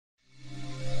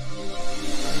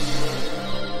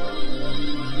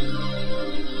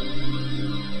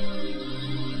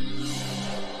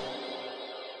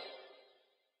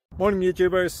Morning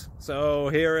YouTubers. So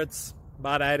here it's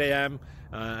about 8 a.m.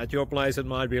 At your place it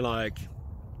might be like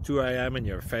 2 a.m. and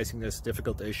you're facing this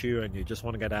difficult issue and you just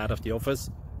want to get out of the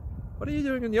office. What are you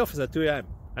doing in the office at 2 a.m.?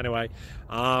 Anyway,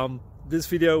 this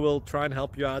video will try and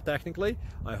help you out technically.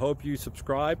 I hope you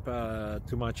subscribe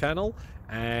to my channel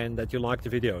and that you like the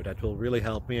video. That will really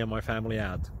help me and my family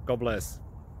out. God bless.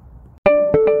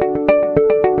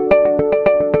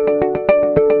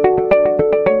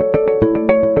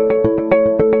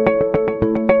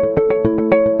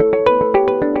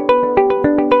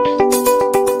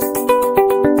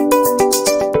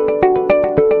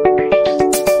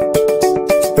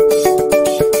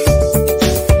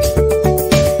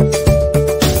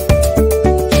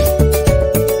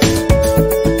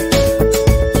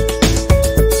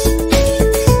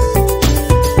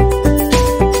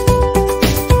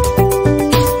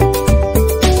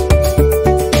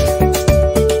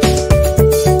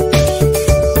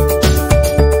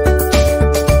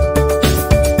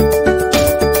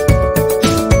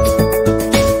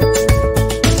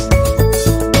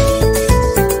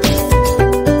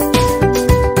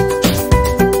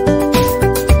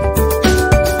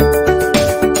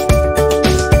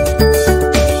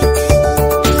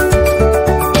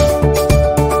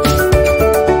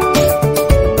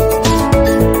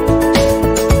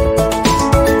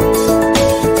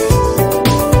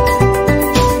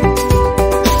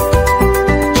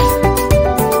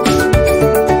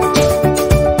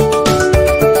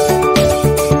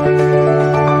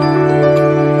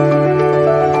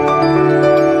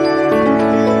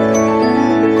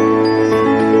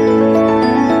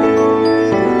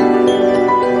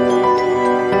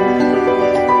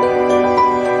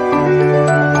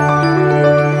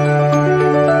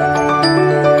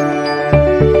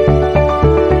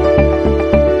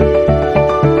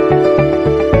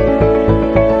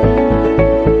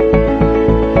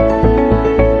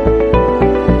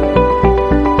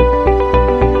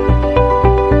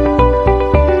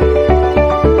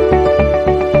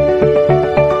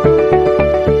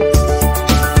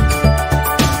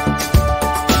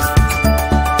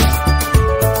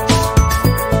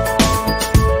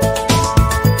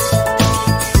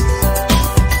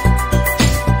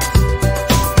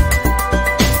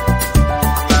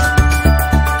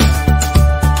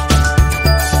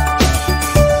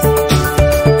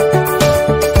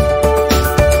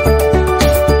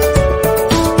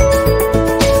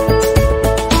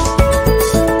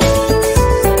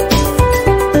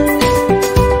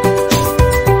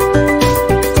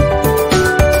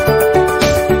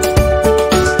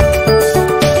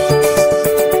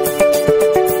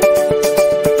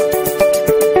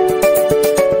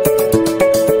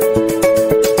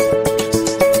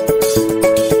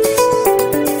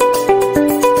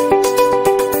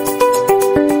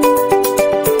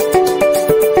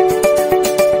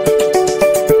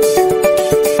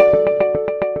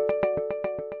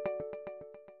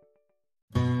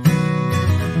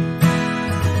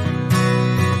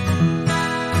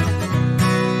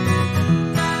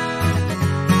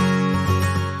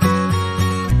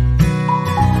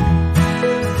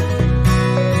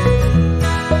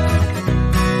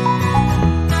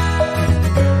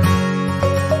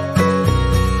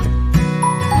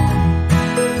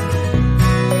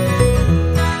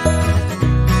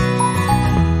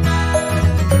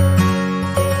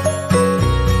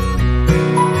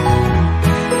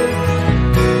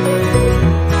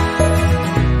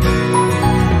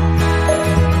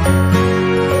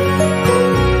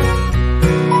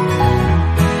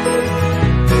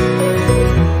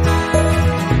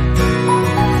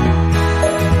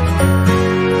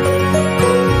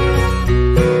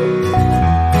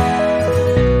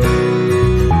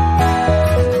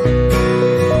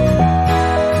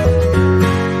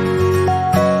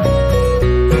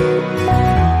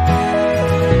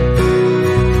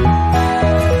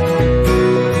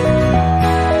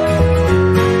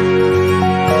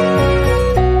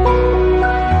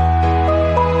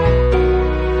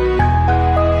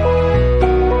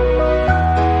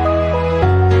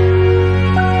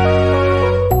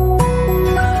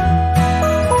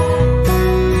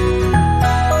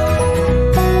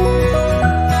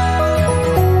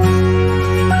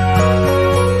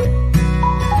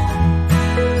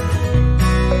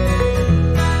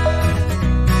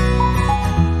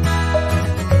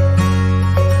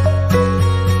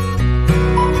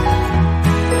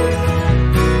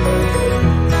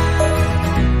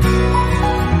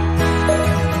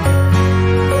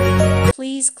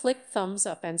 Please click thumbs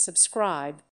up and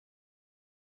subscribe.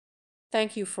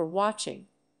 Thank you for watching.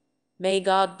 May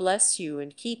God bless you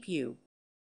and keep you.